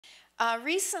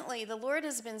Recently, the Lord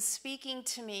has been speaking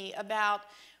to me about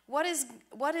what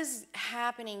is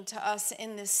happening to us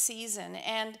in this season.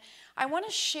 And I want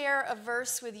to share a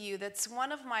verse with you that's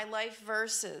one of my life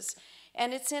verses.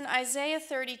 And it's in Isaiah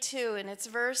 32, and it's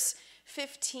verse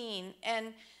 15.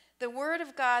 And the Word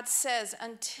of God says,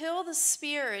 "Until the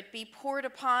Spirit be poured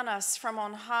upon us from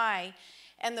on high,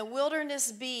 and the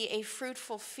wilderness be a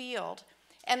fruitful field,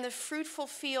 and the fruitful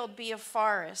field be a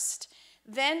forest,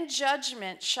 then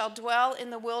judgment shall dwell in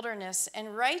the wilderness,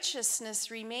 and righteousness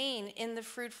remain in the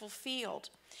fruitful field.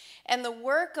 And the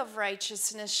work of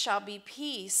righteousness shall be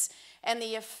peace, and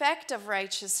the effect of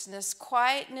righteousness,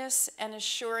 quietness and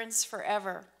assurance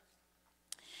forever."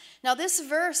 Now, this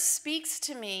verse speaks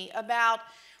to me about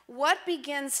what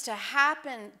begins to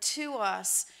happen to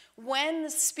us when the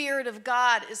Spirit of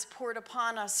God is poured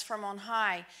upon us from on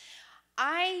high.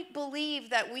 I believe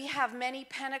that we have many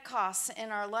Pentecosts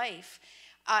in our life.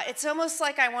 It's almost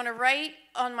like I want to write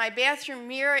on my bathroom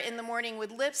mirror in the morning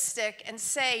with lipstick and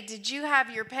say, "Did you have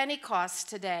your Pentecost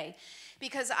today?"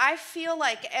 Because I feel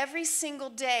like every single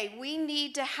day we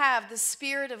need to have the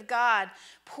Spirit of God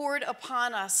poured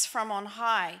upon us from on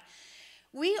high.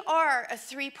 We are a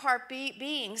three-part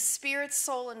being, spirit,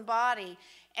 soul, and body.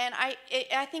 And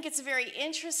I think it's very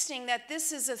interesting that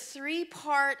this is a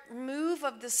three-part move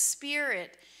of the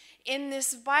Spirit in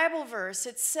this Bible verse.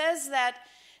 It says that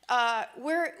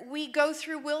we go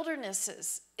through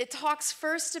wildernesses. It talks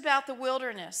first about the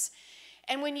wilderness.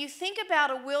 And when you think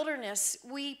about a wilderness,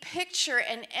 we picture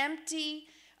an empty,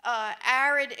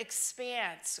 arid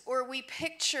expanse, or we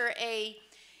picture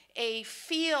a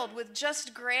field with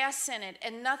just grass in it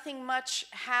and nothing much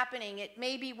happening. It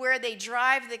may be where they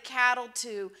drive the cattle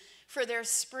to for their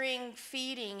spring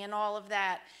feeding and all of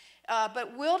that.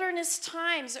 But wilderness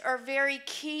times are very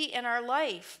key in our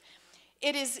life.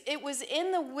 It was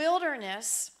in the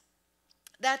wilderness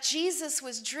that Jesus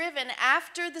was driven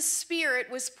after the Spirit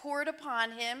was poured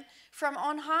upon him from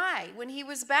on high when he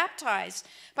was baptized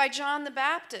by John the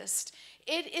Baptist.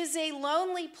 It is a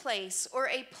lonely place, or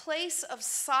a place of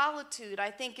solitude, I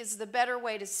think is the better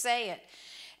way to say it.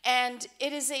 And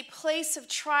it is a place of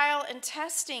trial and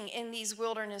testing in these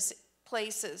wilderness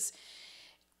places.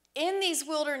 In these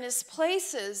wilderness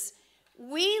places,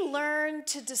 we learn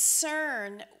to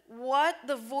discern what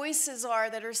the voices are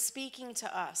that are speaking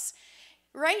to us.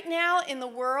 Right now in the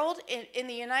world, in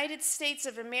the United States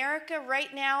of America,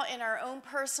 right now in our own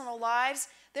personal lives,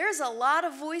 there's a lot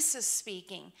of voices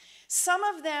speaking. Some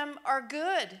of them are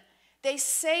good. They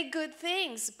say good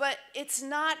things, but it's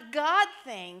not God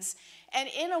things. And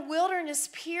in a wilderness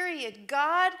period,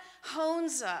 God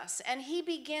hones us, and he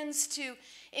begins to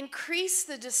increase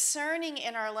the discerning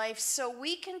in our life so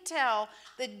we can tell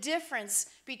the difference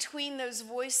between those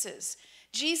voices.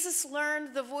 Jesus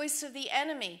learned the voice of the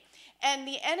enemy, and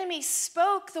the enemy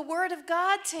spoke the word of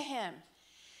God to him.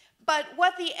 But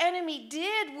what the enemy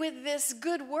did with this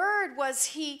good word was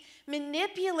he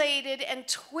manipulated and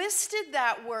twisted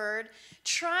that word,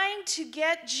 trying to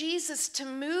get Jesus to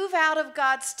move out of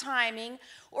God's timing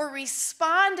or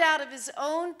respond out of his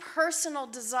own personal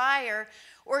desire,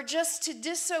 or just to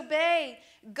disobey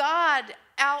God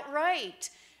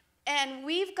outright. And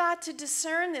we've got to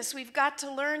discern this. We've got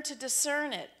to learn to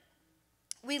discern it.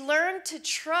 We learn to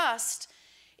trust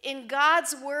in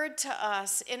God's word to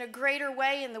us in a greater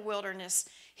way in the wilderness.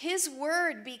 His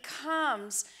word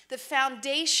becomes the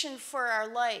foundation for our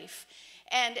life.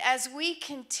 And as we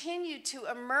continue to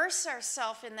immerse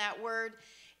ourselves in that word,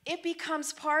 it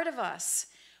becomes part of us.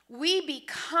 We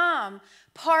become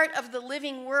part of the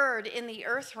living word in the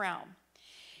earth realm.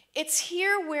 It's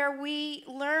here where we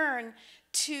learn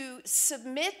to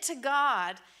submit to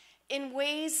God in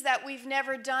ways that we've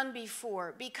never done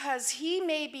before, because he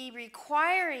may be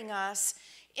requiring us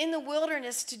in the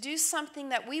wilderness to do something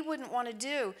that we wouldn't want to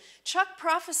do. Chuck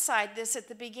prophesied this at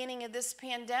the beginning of this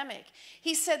pandemic.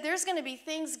 He said there's going to be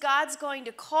things God's going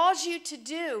to cause you to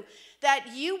do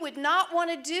that you would not want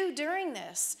to do during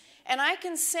this. And I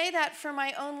can say that for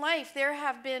my own life. There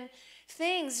have been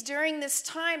things during this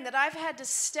time that I've had to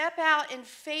step out in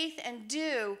faith and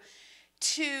do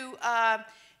to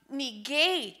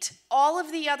negate all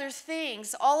of the other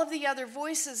things, all of the other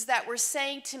voices that were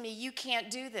saying to me, you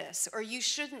can't do this, or you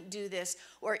shouldn't do this,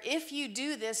 or if you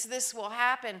do this, this will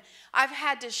happen. I've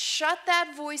had to shut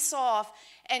that voice off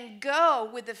and go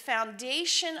with the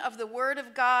foundation of the Word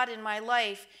of God in my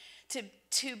life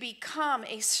to become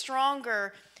a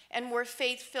stronger and more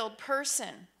faith-filled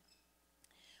person.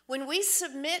 When we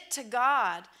submit to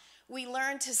God, we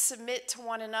learn to submit to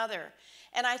one another.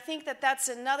 And I think that that's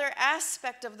another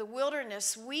aspect of the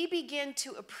wilderness. We begin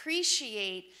to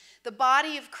appreciate the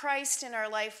body of Christ in our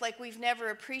life like we've never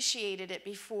appreciated it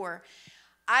before.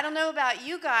 I don't know about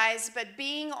you guys, but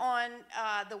being on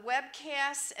the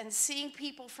webcasts and seeing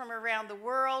people from around the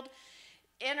world,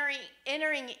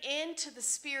 entering into the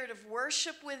spirit of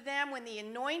worship with them, when the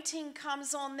anointing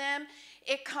comes on them,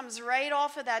 it comes right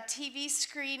off of that TV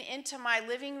screen into my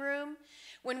living room.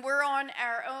 When we're on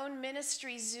our own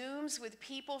ministry Zooms with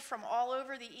people from all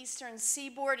over the Eastern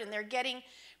Seaboard and they're getting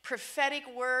prophetic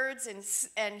words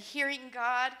and hearing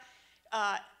God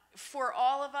for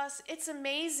all of us, it's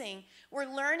amazing.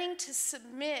 We're learning to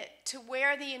submit to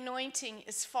where the anointing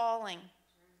is falling.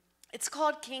 It's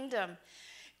called kingdom.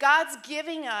 God's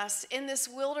giving us in this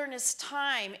wilderness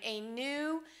time a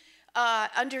new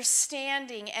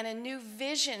understanding and a new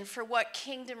vision for what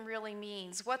kingdom really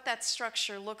means, what that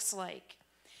structure looks like.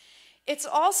 It's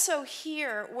also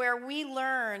here where we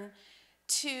learn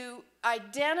to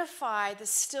identify the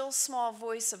still small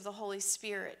voice of the Holy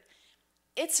Spirit.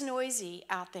 It's noisy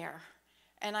out there.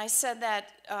 And I said that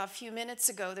a few minutes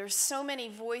ago. There's so many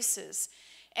voices.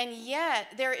 And yet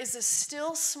there is a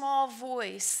still small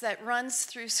voice that runs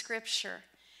through Scripture,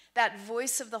 that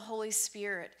voice of the Holy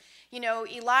Spirit. You know,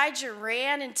 Elijah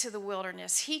ran into the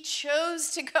wilderness. He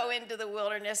chose to go into the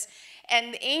wilderness,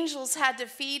 and the angels had to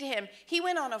feed him. He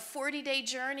went on a 40-day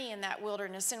journey in that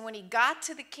wilderness, and when he got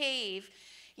to the cave,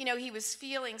 you know, he was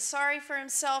feeling sorry for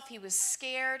himself. He was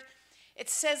scared. It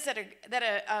says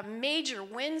that a major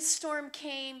windstorm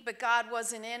came, but God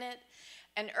wasn't in it.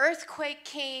 An earthquake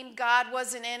came, God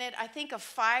wasn't in it. I think a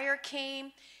fire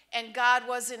came, and God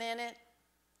wasn't in it.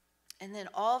 And then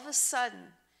all of a sudden,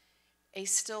 a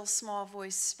still small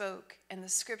voice spoke, and the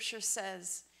scripture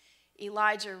says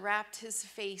Elijah wrapped his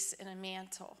face in a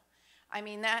mantle. I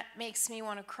mean, that makes me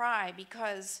want to cry,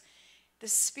 because the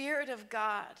Spirit of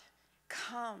God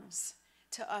comes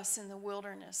to us in the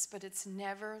wilderness, but it's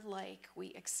never like we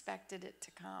expected it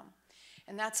to come.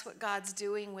 And that's what God's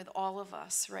doing with all of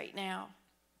us right now.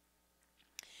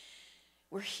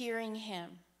 We're hearing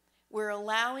him. We're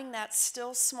allowing that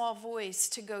still small voice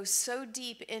to go so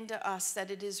deep into us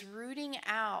that it is rooting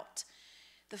out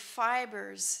the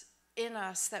fibers in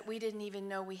us that we didn't even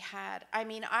know we had. I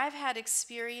mean, I've had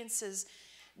experiences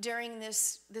during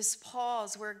this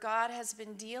pause where God has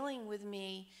been dealing with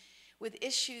me with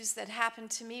issues that happened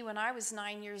to me when I was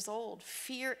 9 years old,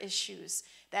 fear issues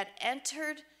that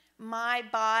entered my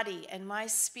body and my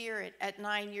spirit at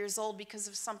 9 years old because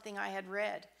of something I had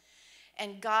read.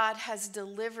 And God has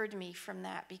delivered me from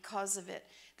that because of it.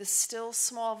 The still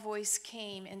small voice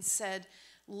came and said,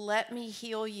 let me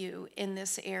heal you in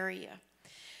this area.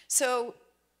 So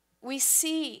we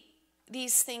see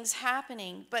these things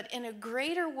happening, but in a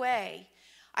greater way,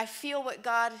 I feel what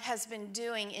God has been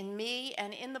doing in me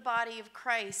and in the body of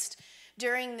Christ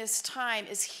during this time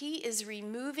is he is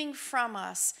removing from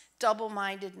us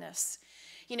double-mindedness.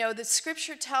 You know, the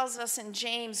scripture tells us in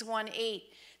James 1:8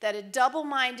 that a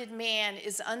double-minded man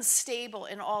is unstable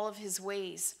in all of his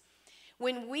ways.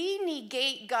 When we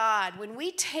negate God, when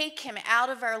we take him out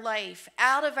of our life,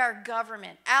 out of our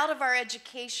government, out of our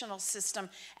educational system,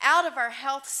 out of our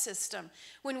health system,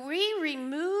 when we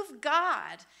remove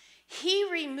God, he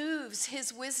removes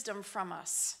his wisdom from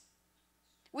us.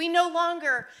 We no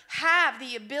longer have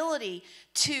the ability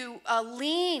to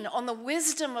lean on the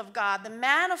wisdom of God, the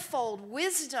manifold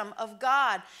wisdom of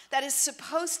God that is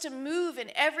supposed to move in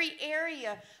every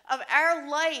area of our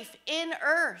life in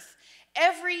earth.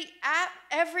 Every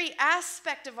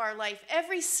aspect of our life,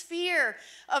 every sphere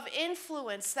of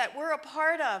influence that we're a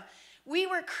part of, we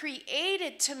were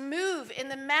created to move in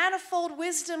the manifold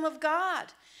wisdom of God.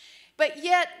 But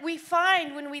yet we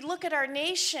find when we look at our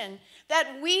nation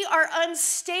that we are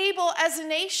unstable as a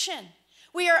nation.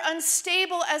 We are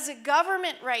unstable as a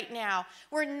government right now.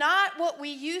 We're not what we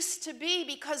used to be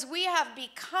because we have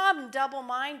become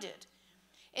double-minded.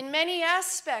 In many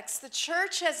aspects, the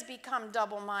church has become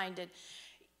double-minded.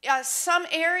 Some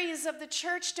areas of the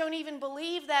church don't even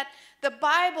believe that the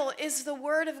Bible is the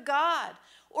Word of God,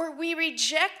 or we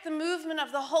reject the movement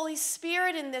of the Holy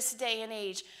Spirit in this day and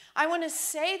age. I want to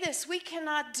say this, we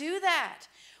cannot do that.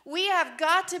 We have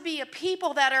got to be a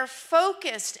people that are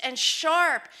focused and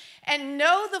sharp and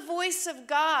know the voice of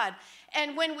God.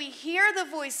 And when we hear the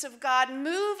voice of God,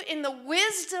 move in the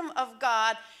wisdom of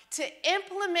God to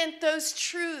implement those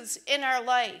truths in our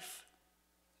life.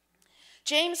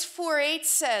 James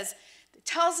 4:8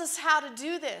 tells us how to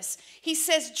do this. He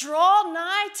says, draw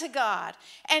nigh to God,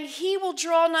 and he will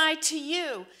draw nigh to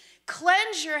you.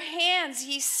 Cleanse your hands,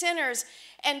 ye sinners,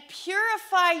 and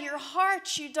purify your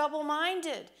hearts, you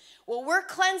double-minded. Well, we're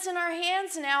cleansing our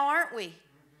hands now, aren't we?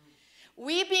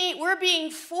 We're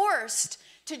being forced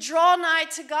to draw nigh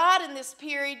to God in this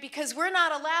period because we're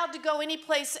not allowed to go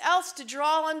anyplace else to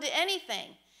draw unto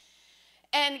anything.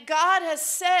 And God has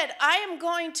said, I am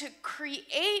going to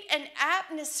create an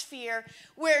atmosphere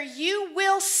where you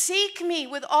will seek me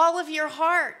with all of your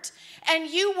heart, and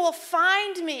you will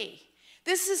find me.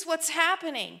 This is what's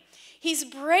happening. He's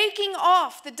breaking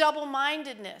off the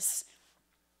double-mindedness.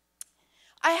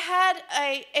 I had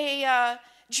a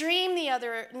dream the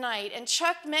other night, and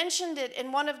Chuck mentioned it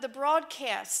in one of the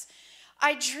broadcasts.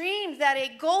 I dreamed that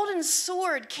a golden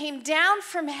sword came down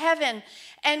from heaven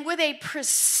and with a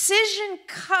precision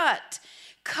cut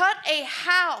a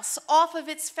house off of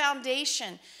its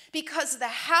foundation because the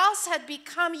house had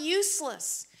become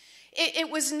useless.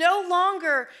 It was no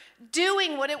longer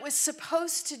doing what it was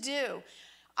supposed to do.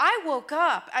 I woke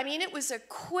up. I mean, it was a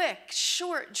quick,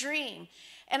 short dream.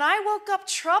 And I woke up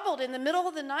troubled in the middle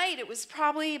of the night. It was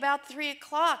probably about 3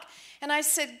 o'clock. And I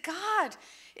said, God,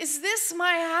 is this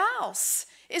my house?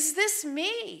 Is this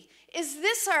me? Is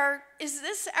this our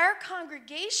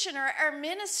congregation or our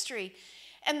ministry?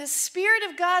 And the Spirit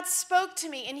of God spoke to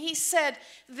me, and he said,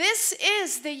 this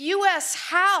is the U.S.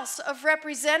 House of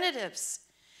Representatives.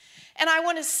 And I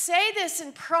want to say this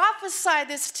and prophesy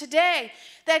this today,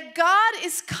 that God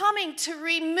is coming to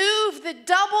remove the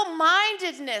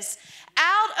double-mindedness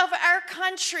out of our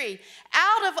country,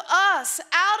 out of us,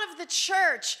 out of the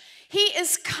church. He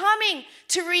is coming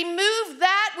to remove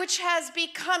that which has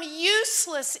become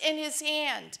useless in his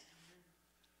hand.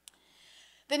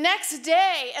 The next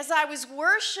day, as I was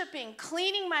worshiping,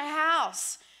 cleaning my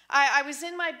house, I was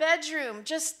in my bedroom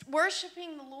just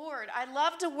worshiping the Lord. I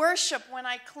love to worship when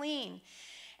I clean.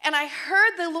 And I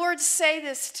heard the Lord say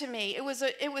this to me. It was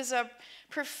a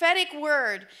prophetic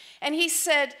word. And he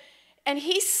said,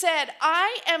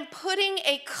 I am putting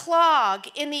a clog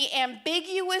in the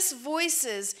ambiguous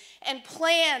voices and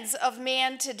plans of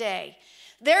man today.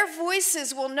 Their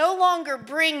voices will no longer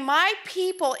bring my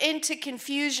people into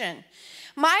confusion.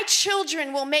 My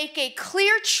children will make a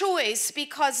clear choice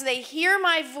because they hear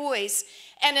my voice,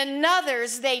 and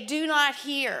another's they do not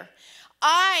hear.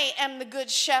 I am the good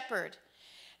shepherd.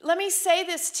 Let me say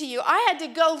this to you. I had to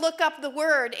go look up the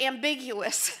word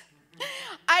ambiguous.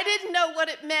 I didn't know what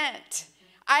it meant.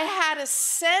 I had a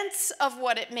sense of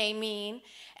what it may mean,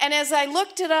 and as I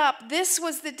looked it up, this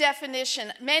was the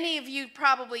definition. Many of you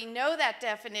probably know that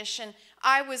definition.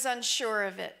 I was unsure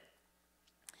of it.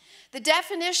 The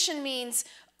definition means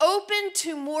open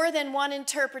to more than one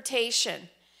interpretation,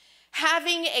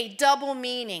 having a double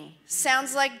meaning.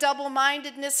 Sounds like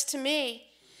double-mindedness to me.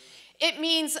 It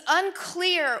means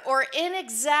unclear or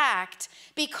inexact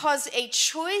because a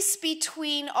choice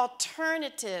between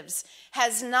alternatives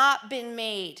has not been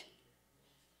made.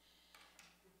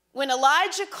 When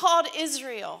Elijah called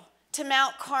Israel to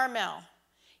Mount Carmel,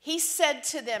 he said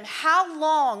to them, how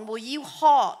long will you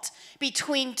halt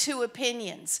between two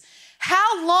opinions?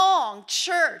 How long,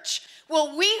 church,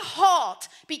 will we halt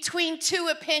between two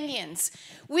opinions?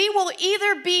 We will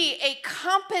either be a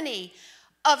company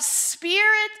of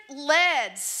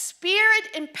Spirit-led,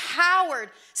 Spirit-empowered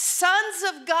sons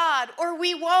of God, or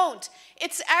we won't.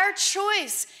 It's our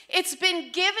choice. It's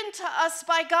been given to us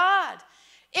by God.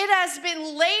 It has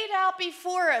been laid out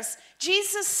before us.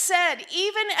 Jesus said,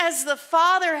 even as the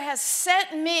Father has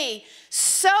sent me,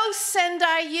 so send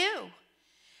I you.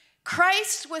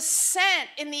 Christ was sent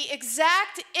in the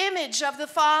exact image of the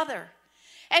Father.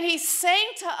 And he's saying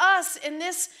to us in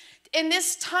this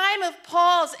time of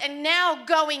Paul's and now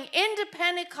going into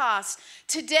Pentecost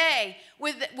today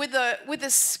with the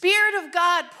Spirit of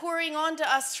God pouring onto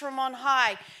us from on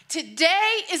high.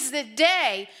 Today is the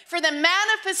day for the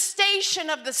manifestation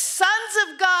of the sons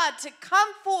of God to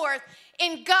come forth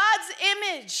in God's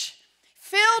image,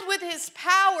 filled with his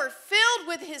power, filled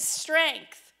with his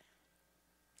strength.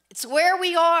 It's where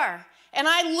we are. And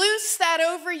I loose that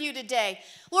over you today.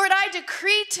 Lord, I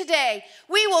decree today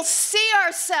we will see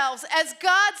ourselves as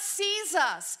God sees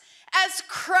us, as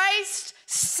Christ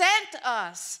sent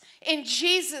us, in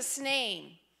Jesus'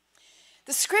 name.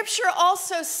 The scripture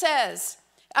also says,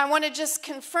 I want to just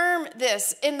confirm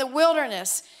this, in the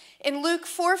wilderness, in Luke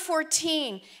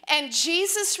 4:14, and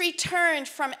Jesus returned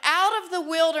from out of the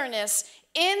wilderness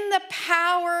in the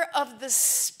power of the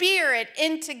Spirit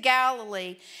into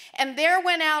Galilee. And there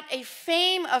went out a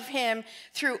fame of him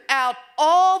throughout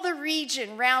all the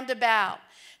region round about.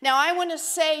 Now I want to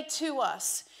say to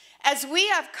us, as we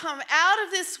have come out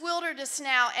of this wilderness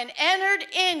now and entered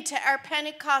into our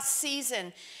Pentecost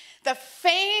season, The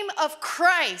fame of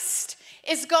Christ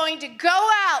is going to go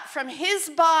out from his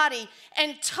body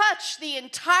and touch the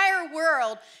entire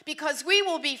world, because we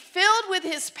will be filled with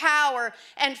his power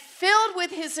and filled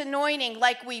with his anointing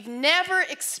like we've never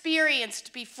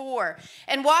experienced before.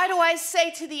 And why do I say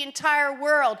to the entire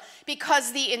world?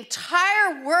 Because the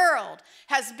entire world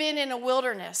has been in a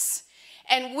wilderness.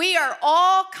 And we are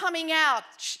all coming out,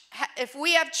 if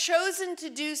we have chosen to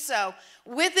do so,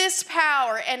 with this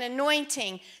power and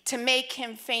anointing to make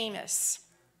him famous.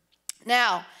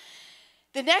 Now,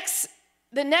 the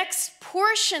next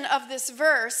portion of this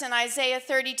verse in Isaiah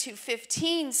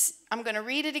 32:15, I'm going to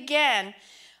read it again.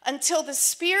 Until the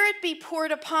Spirit be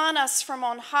poured upon us from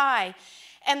on high,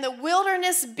 and the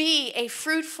wilderness be a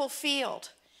fruitful field.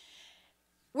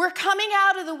 We're coming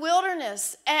out of the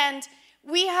wilderness, and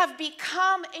we have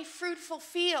become a fruitful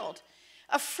field.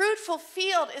 A fruitful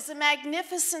field is a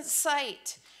magnificent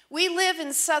sight. We live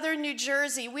in southern New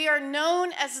Jersey. We are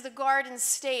known as the Garden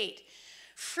State.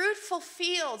 Fruitful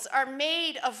fields are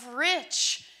made of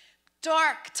rich,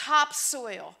 dark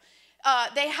topsoil.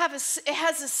 It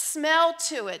has a smell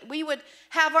to it. We would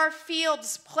have our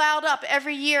fields plowed up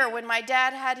every year when my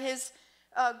dad had his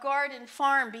garden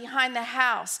farm behind the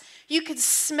house. You could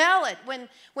smell it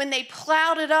when they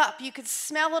plowed it up. You could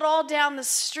smell it all down the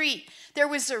street. There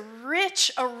was a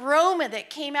rich aroma that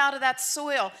came out of that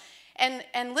soil.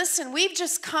 And listen, we've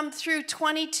just come through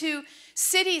 22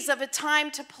 cities of a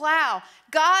time to plow.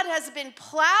 God has been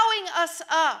plowing us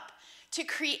up to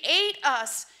create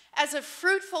us as a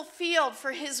fruitful field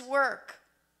for his work.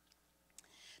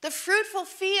 The fruitful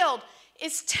field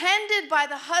is tended by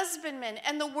the husbandmen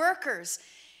and the workers.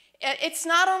 It's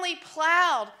not only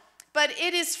plowed, but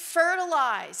it is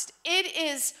fertilized. It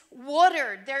is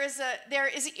watered. There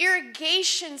is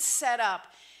irrigation set up.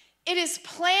 It is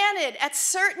planted at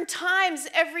certain times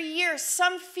every year.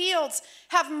 Some fields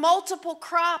have multiple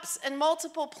crops and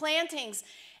multiple plantings,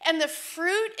 and the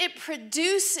fruit it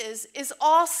produces is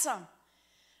awesome.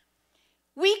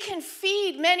 We can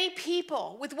feed many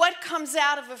people with what comes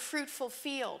out of a fruitful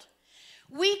field.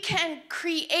 We can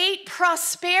create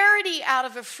prosperity out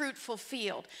of a fruitful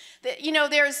field.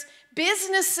 There's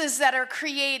businesses that are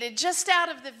created just out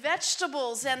of the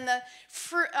vegetables and the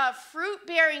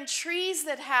fruit-bearing trees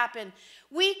that happen.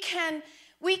 We can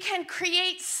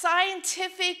create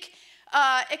scientific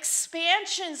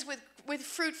expansions with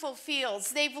fruitful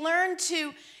fields. They've learned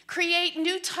to create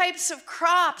new types of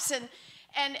crops and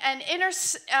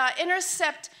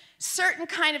intercept certain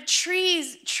kind of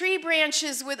tree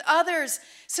branches with others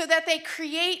so that they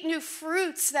create new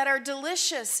fruits that are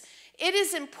delicious. It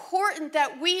is important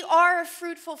that we are a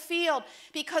fruitful field,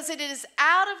 because it is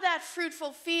out of that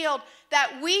fruitful field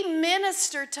that we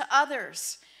minister to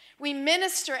others. We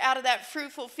minister out of that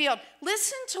fruitful field.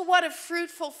 Listen to what a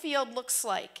fruitful field looks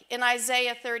like in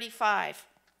Isaiah 35.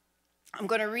 I'm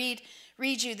going to read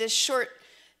you this short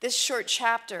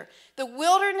chapter. The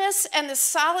wilderness and the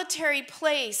solitary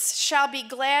place shall be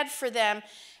glad for them,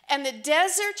 and the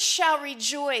desert shall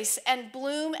rejoice and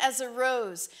bloom as a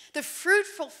rose. The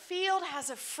fruitful field has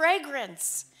a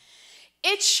fragrance.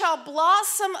 It shall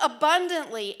blossom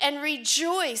abundantly and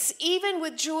rejoice, even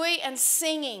with joy and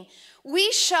singing.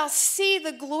 We shall see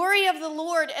the glory of the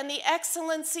Lord and the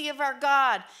excellency of our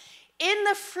God. In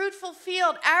the fruitful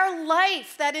field, our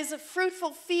life that is a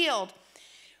fruitful field,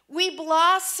 we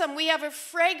blossom, we have a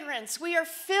fragrance, we are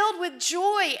filled with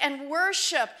joy and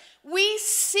worship. We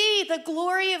see the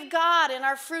glory of God in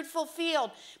our fruitful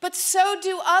field, but so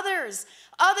do others.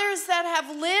 Others that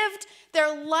have lived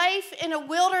their life in a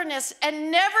wilderness and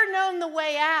never known the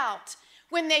way out.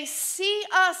 When they see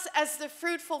us as the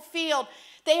fruitful field,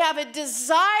 they have a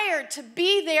desire to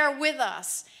be there with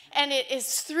us, and it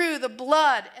is through the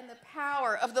blood and the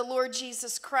power of the Lord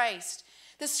Jesus Christ.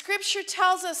 The scripture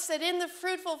tells us that in the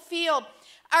fruitful field,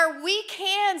 our weak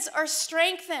hands are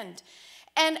strengthened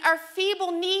and our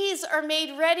feeble knees are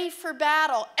made ready for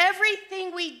battle.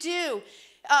 Everything we do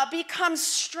becomes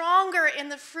stronger in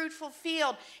the fruitful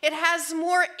field. It has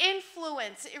more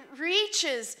influence. It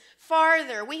reaches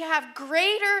farther. We have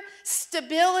greater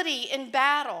stability in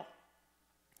battle.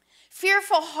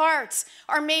 Fearful hearts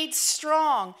are made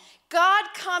strong.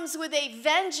 God comes with a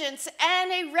vengeance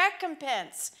and a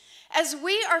recompense. As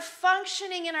we are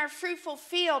functioning in our fruitful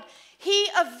field, he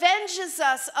avenges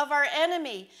us of our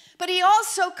enemy, but he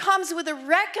also comes with a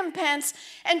recompense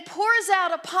and pours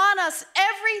out upon us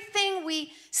everything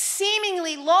we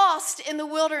seemingly lost in the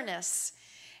wilderness.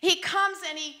 He comes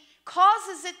and he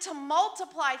causes it to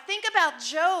multiply. Think about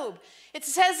Job. It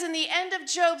says in the end of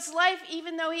Job's life,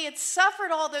 even though he had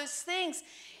suffered all those things,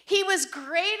 he was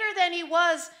greater than he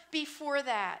was before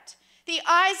that. The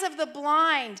eyes of the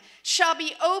blind shall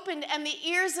be opened, and the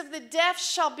ears of the deaf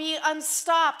shall be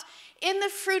unstopped. In the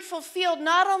fruitful field,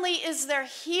 not only is there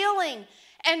healing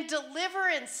and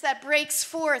deliverance that breaks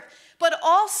forth, but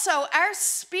also our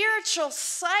spiritual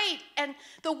sight and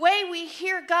the way we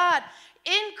hear God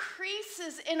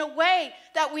increases in a way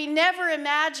that we never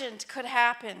imagined could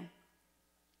happen.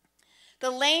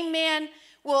 The lame man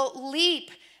will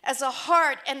leap as a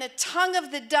hart, and the tongue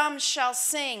of the dumb shall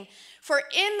sing. For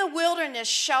in the wilderness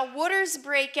shall waters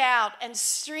break out, and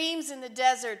streams in the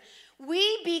desert.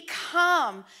 We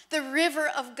become the river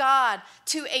of God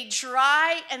to a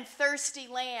dry and thirsty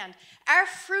land. Our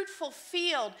fruitful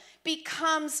field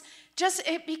becomes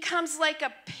like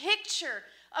a picture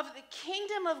of the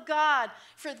kingdom of God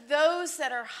for those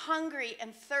that are hungry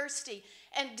and thirsty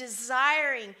and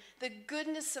desiring the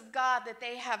goodness of God that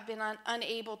they have been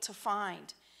unable to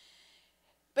find.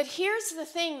 But here's the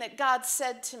thing that God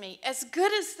said to me. As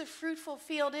good as the fruitful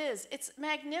field is, it's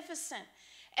magnificent.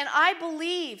 And I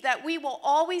believe that we will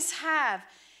always have,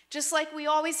 just like we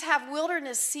always have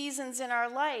wilderness seasons in our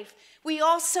life, we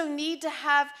also need to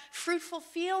have fruitful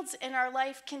fields in our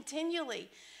life continually.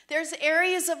 There's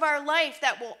areas of our life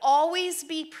that will always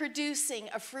be producing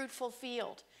a fruitful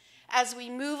field as we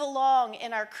move along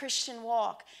in our Christian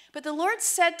walk. But the Lord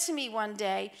said to me one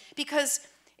day, because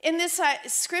in this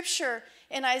scripture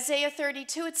in Isaiah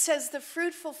 32, it says the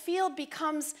fruitful field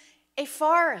becomes a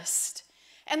forest.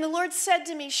 And the Lord said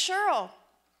to me, Sheryl,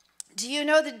 do you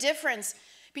know the difference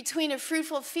between a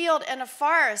fruitful field and a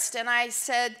forest? And I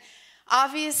said,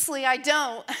 obviously I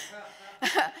don't.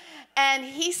 And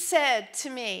he said to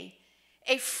me,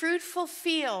 a fruitful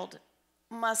field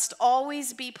must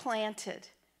always be planted,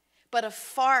 but a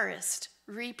forest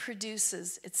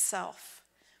reproduces itself.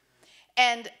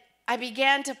 And I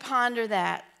began to ponder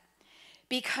that,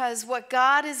 because what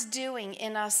God is doing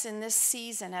in us in this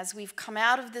season, as we've come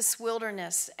out of this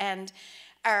wilderness and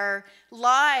our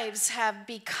lives have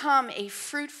become a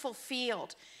fruitful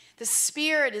field, the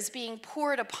Spirit is being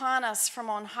poured upon us from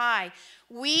on high.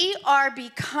 We are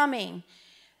becoming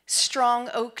strong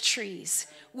oak trees.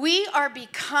 We are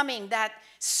becoming that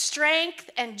strength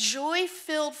and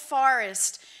joy-filled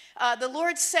forest. The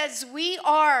Lord says we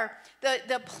are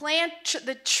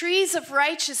the trees of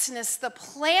righteousness, the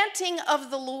planting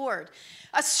of the Lord.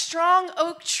 A strong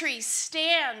oak tree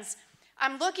stands.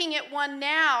 I'm looking at one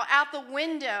now out the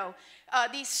window.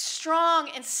 These strong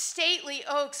and stately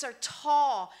oaks are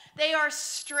tall. They are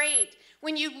straight.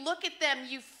 When you look at them,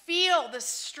 you feel the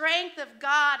strength of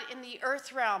God in the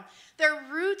earth realm. Their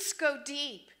roots go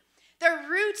deep. Their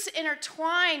roots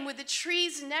intertwine with the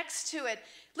trees next to it.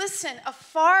 Listen, a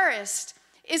forest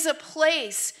is a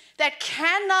place that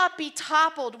cannot be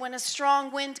toppled when a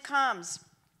strong wind comes.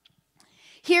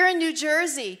 Here in New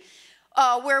Jersey,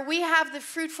 where we have the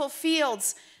fruitful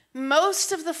fields,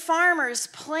 most of the farmers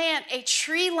plant a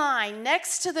tree line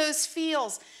next to those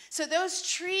fields so those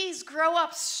trees grow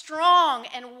up strong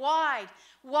and wide.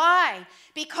 Why?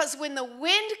 Because when the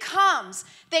wind comes,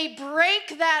 they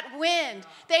break that wind.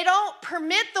 They don't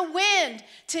permit the wind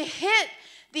to hit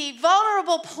the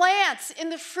vulnerable plants in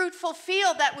the fruitful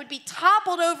field that would be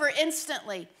toppled over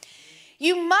instantly.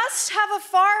 You must have a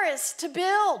forest to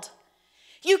build.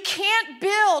 You can't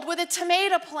build with a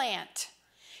tomato plant.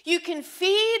 You can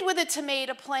feed with a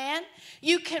tomato plant.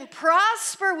 You can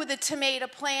prosper with a tomato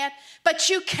plant, but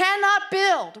you cannot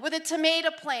build with a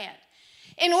tomato plant.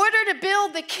 In order to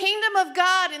build the kingdom of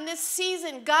God in this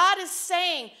season, God is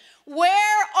saying,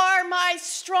 where are my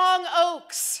strong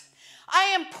oaks? I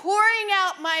am pouring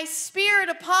out my Spirit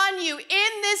upon you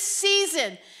in this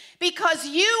season because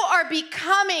you are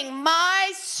becoming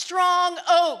my strong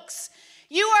oaks.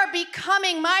 You are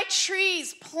becoming my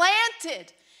trees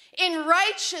planted in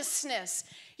righteousness.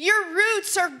 Your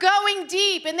roots are going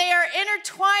deep and they are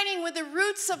intertwining with the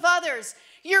roots of others.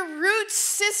 Your root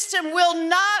system will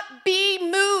not be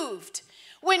moved.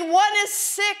 When one is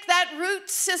sick, that root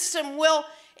system will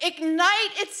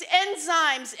ignite its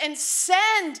enzymes and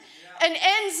send an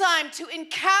enzyme to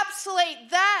encapsulate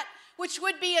that which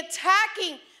would be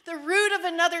attacking the root of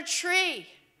another tree.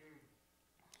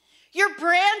 Your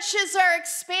branches are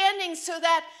expanding so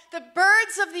that the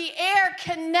birds of the air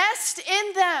can nest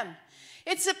in them.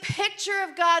 It's a picture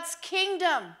of God's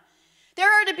kingdom. There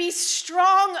are to be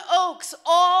strong oaks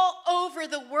all over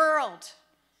the world.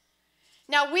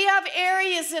 Now, we have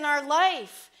areas in our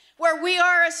life where we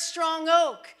are a strong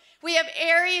oak. We have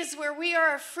areas where we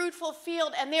are a fruitful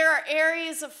field, and there are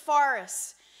areas of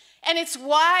forests. And it's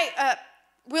why,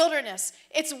 wilderness,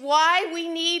 it's why we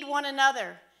need one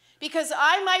another. Because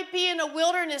I might be in a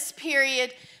wilderness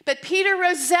period, but Peter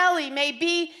Roselli may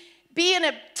be be in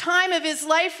a time of his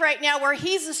life right now where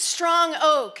he's a strong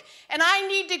oak, and I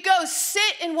need to go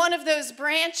sit in one of those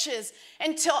branches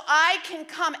until I can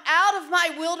come out of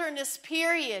my wilderness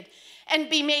period and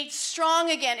be made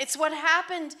strong again. It's what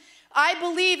happened, I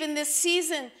believe, in this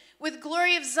season with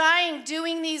Glory of Zion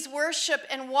doing these worship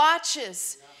and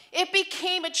watches. It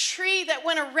became a tree that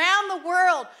went around the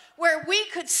world where we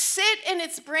could sit in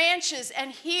its branches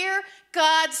and hear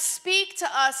God speak to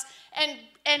us,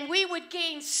 and we would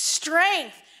gain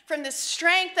strength from the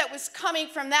strength that was coming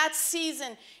from that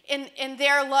season in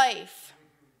their life.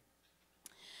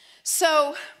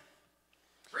 So,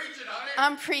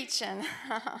 I'm preaching.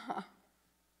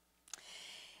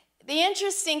 The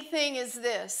interesting thing is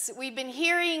this: we've been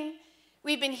hearing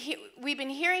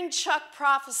Chuck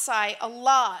prophesy a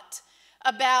lot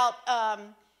about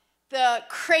the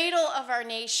cradle of our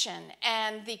nation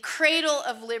and the cradle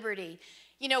of liberty.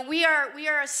 You know, we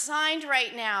are assigned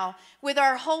right now with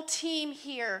our whole team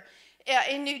here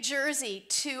in New Jersey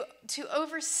to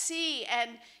oversee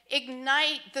and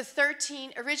ignite the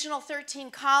original 13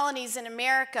 colonies in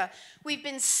America. We've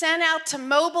been sent out to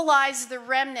mobilize the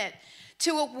remnant,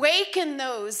 to awaken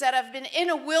those that have been in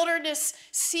a wilderness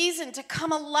season to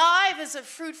come alive as a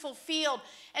fruitful field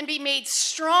and be made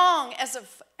strong as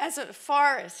a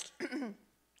forest.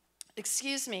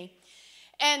 Excuse me.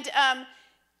 And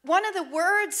one of the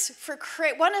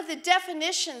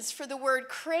definitions for the word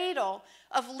cradle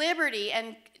of liberty,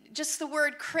 and just the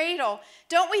word cradle,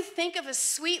 don't we think of a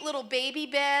sweet little baby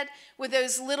bed with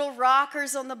those little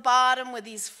rockers on the bottom with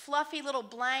these fluffy little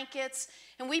blankets,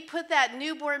 and we put that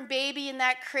newborn baby in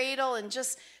that cradle and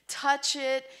just touch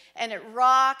it, and it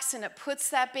rocks and it puts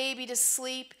that baby to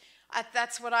sleep?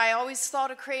 That's what I always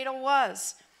thought a cradle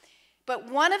was. But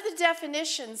one of the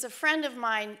definitions, a friend of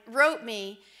mine wrote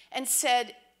me and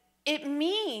said, it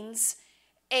means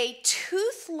a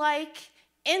tooth-like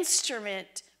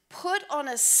instrument put on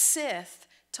a scythe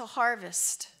to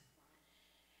harvest.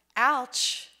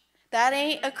 Ouch. That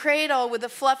ain't a cradle with a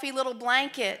fluffy little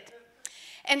blanket.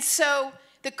 And so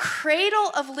the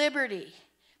cradle of liberty,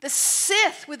 the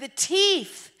scythe with the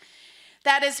teeth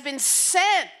that has been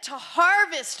sent to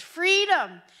harvest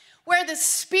freedom. Where the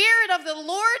Spirit of the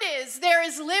Lord is, there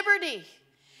is liberty.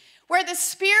 Where the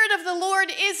Spirit of the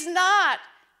Lord is not,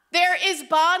 there is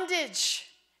bondage.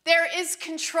 There is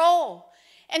control.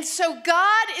 And so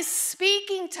God is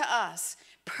speaking to us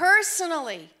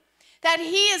personally that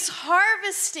He is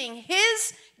harvesting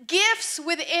His gifts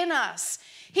within us.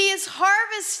 He is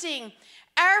harvesting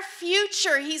our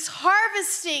future. He's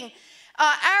harvesting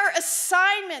our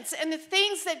assignments and the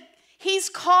things that He's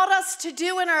called us to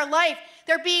do in our life.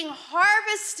 They're being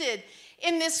harvested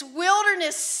in this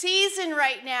wilderness season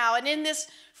right now and in this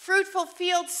fruitful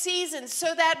field season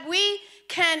so that we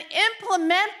can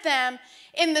implement them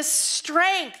in the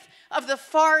strength of the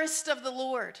forest of the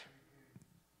Lord.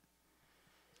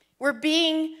 We're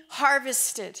being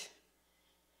harvested.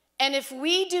 And if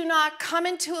we do not come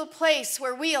into a place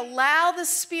where we allow the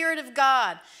Spirit of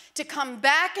God to come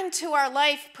back into our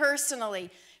life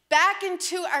personally, back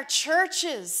into our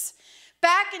churches,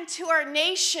 back into our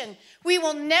nation, we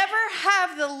will never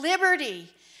have the liberty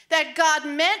that God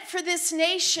meant for this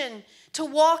nation to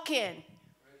walk in.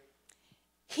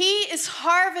 He is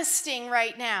harvesting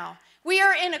right now. We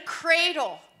are in a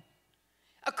cradle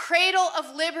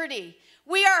of liberty.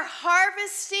 We are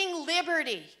harvesting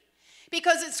liberty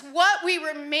because it's what we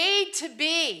were made to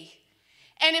be.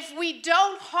 And if we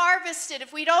don't harvest it,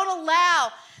 if we don't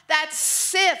allow that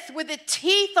scythe with the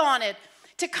teeth on it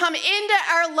to come into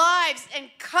our lives and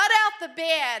cut out the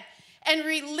bad and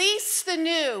release the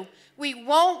new, we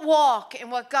won't walk in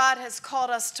what God has called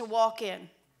us to walk in.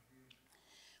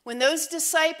 When those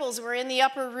disciples were in the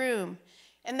upper room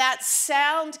and that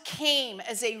sound came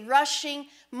as a rushing,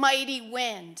 mighty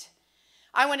wind,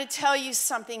 I want to tell you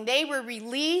something. They were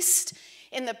released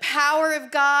in the power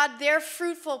of God. Their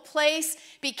fruitful place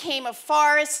became a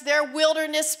forest. Their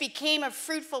wilderness became a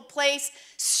fruitful place.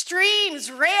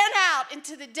 Streams ran out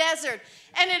into the desert,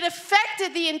 and it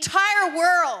affected the entire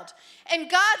world. And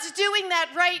God's doing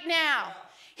that right now.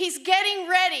 He's getting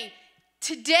ready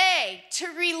today to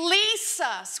release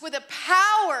us with the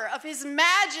power of His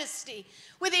majesty,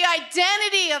 with the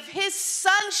identity of His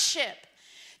sonship,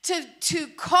 to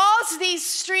cause these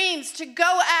streams to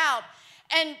go out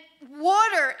and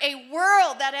water a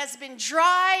world that has been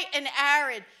dry and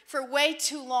arid for way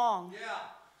too long. Yeah.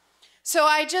 So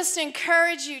I just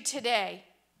encourage you today,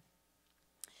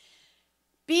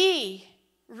 be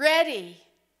ready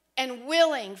and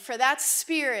willing for that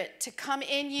Spirit to come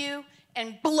in you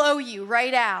and blow you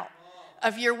right out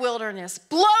of your wilderness,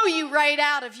 blow you right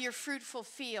out of your fruitful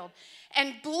field,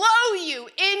 and blow you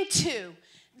into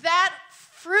that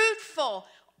fruitful,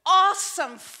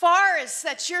 awesome forest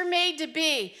that you're made to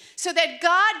be, so that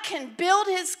God can build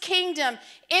his kingdom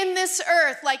in this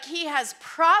earth like he has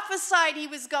prophesied he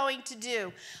was going to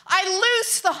do. I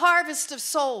loose the harvest of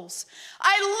souls.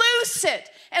 I loose it,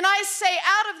 and I say,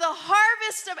 out of the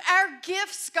harvest of our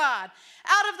gifts, God,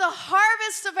 out of the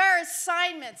harvest of our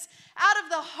assignments, out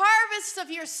of the harvest of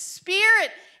your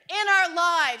Spirit in our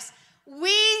lives,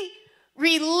 we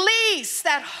release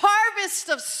that harvest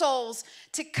of souls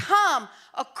to come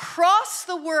across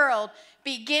the world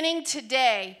beginning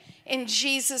today in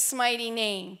Jesus' mighty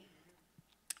name.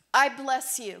 I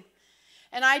bless you,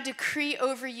 and I decree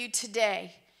over you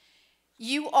today,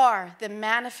 you are the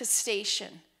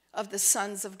manifestation of the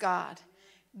sons of God.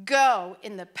 Go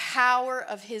in the power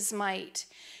of his might.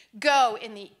 Go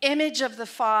in the image of the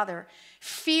Father.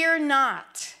 Fear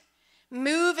not.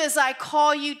 Move as I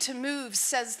call you to move,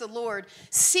 says the Lord.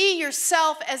 See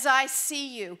yourself as I see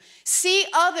you. See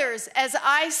others as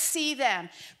I see them.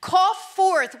 Call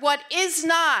forth what is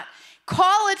not.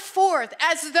 Call it forth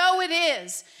as though it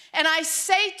is. And I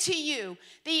say to you,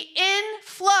 the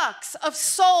influx of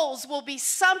souls will be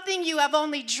something you have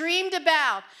only dreamed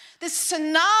about. The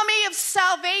tsunami of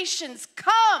salvations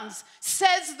comes,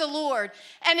 says the Lord.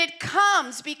 And it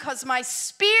comes because my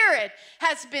Spirit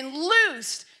has been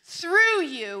loosed through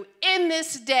you in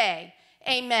this day.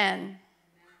 Amen.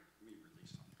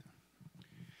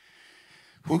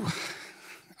 Whew.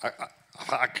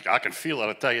 I can feel it,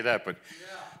 I'll tell you that. But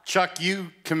Chuck,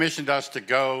 you commissioned us to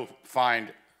go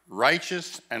find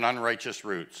righteous and unrighteous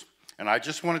roots. And I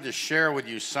just wanted to share with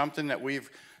you something that we've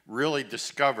really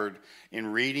discovered in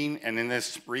reading and in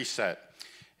this reset.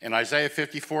 In Isaiah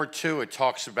 54:2, it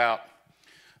talks about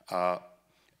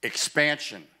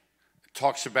expansion. It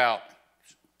talks about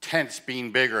tents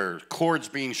being bigger, cords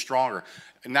being stronger.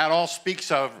 And that all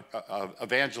speaks of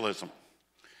evangelism.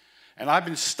 And I've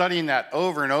been studying that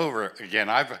over and over again.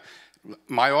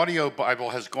 My audio Bible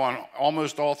has gone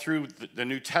almost all through the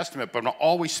New Testament, but I'm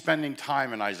always spending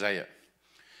time in Isaiah.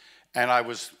 And I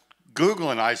was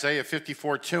Googling Isaiah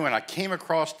 54:2, and I came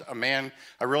across a man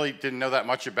I really didn't know that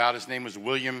much about. His name was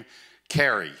William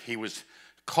Carey. He was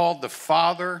called the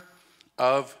father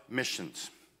of missions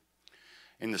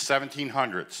in the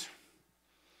 1700s.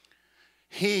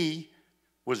 He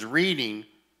was reading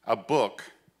a book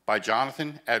by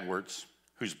Jonathan Edwards,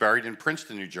 who's buried in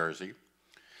Princeton, New Jersey,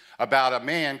 about a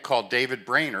man called David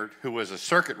Brainerd, who was a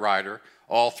circuit rider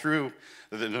all through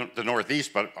the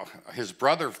Northeast, but his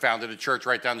brother founded a church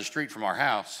right down the street from our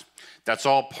house. That's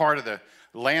all part of the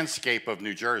landscape of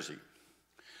New Jersey.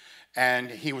 And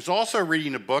he was also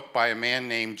reading a book by a man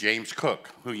named James Cook,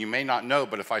 who you may not know,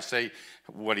 but if I say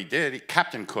what he did,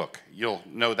 Captain Cook, you'll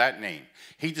know that name.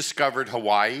 He discovered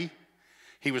Hawaii.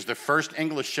 He was the first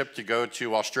English ship to go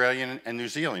to Australia and New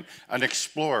Zealand, an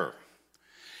explorer.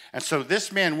 And so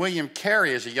this man, William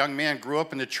Carey, as a young man, grew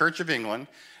up in the Church of England,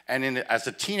 and as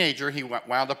a teenager, he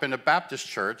wound up in a Baptist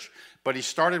church, but he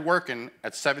started working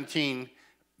at 17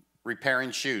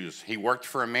 repairing shoes. He worked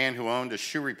for a man who owned a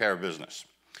shoe repair business.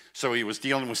 So he was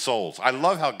dealing with souls. I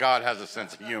love how God has a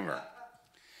sense of humor.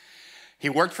 He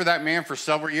worked for that man for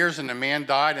several years, and the man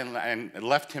died and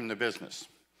left him the business.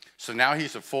 So now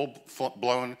he's a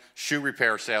full-blown shoe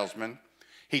repair salesman.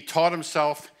 He taught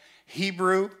himself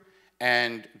Hebrew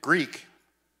and Greek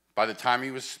by the time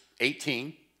he was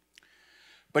 18.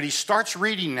 But he starts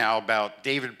reading now about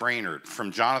David Brainerd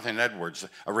from Jonathan Edwards,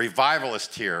 a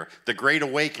revivalist here, the Great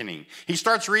Awakening. He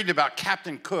starts reading about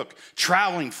Captain Cook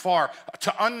traveling far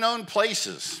to unknown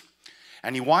places.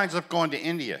 And he winds up going to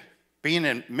India, being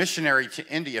a missionary to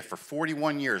India for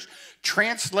 41 years,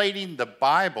 translating the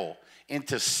Bible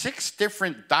into 6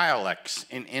 different dialects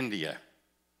in India.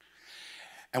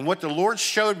 And what the Lord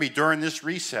showed me during this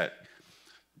reset,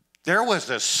 there was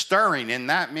a stirring in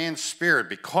that man's spirit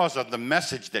because of the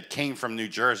message that came from New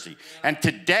Jersey. And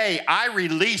today, I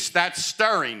release that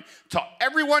stirring to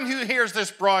everyone who hears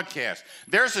this broadcast.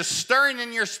 There's a stirring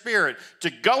in your spirit to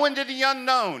go into the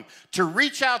unknown, to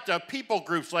reach out to people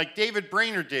groups like David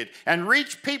Brainerd did, and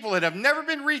reach people that have never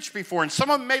been reached before. And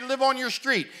some of them may live on your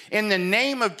street. In the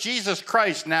name of Jesus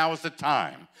Christ, now is the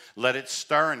time. Let it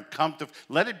stir and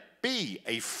let it be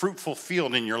a fruitful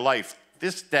field in your life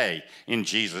this day, in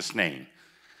Jesus' name.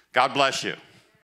 God bless you.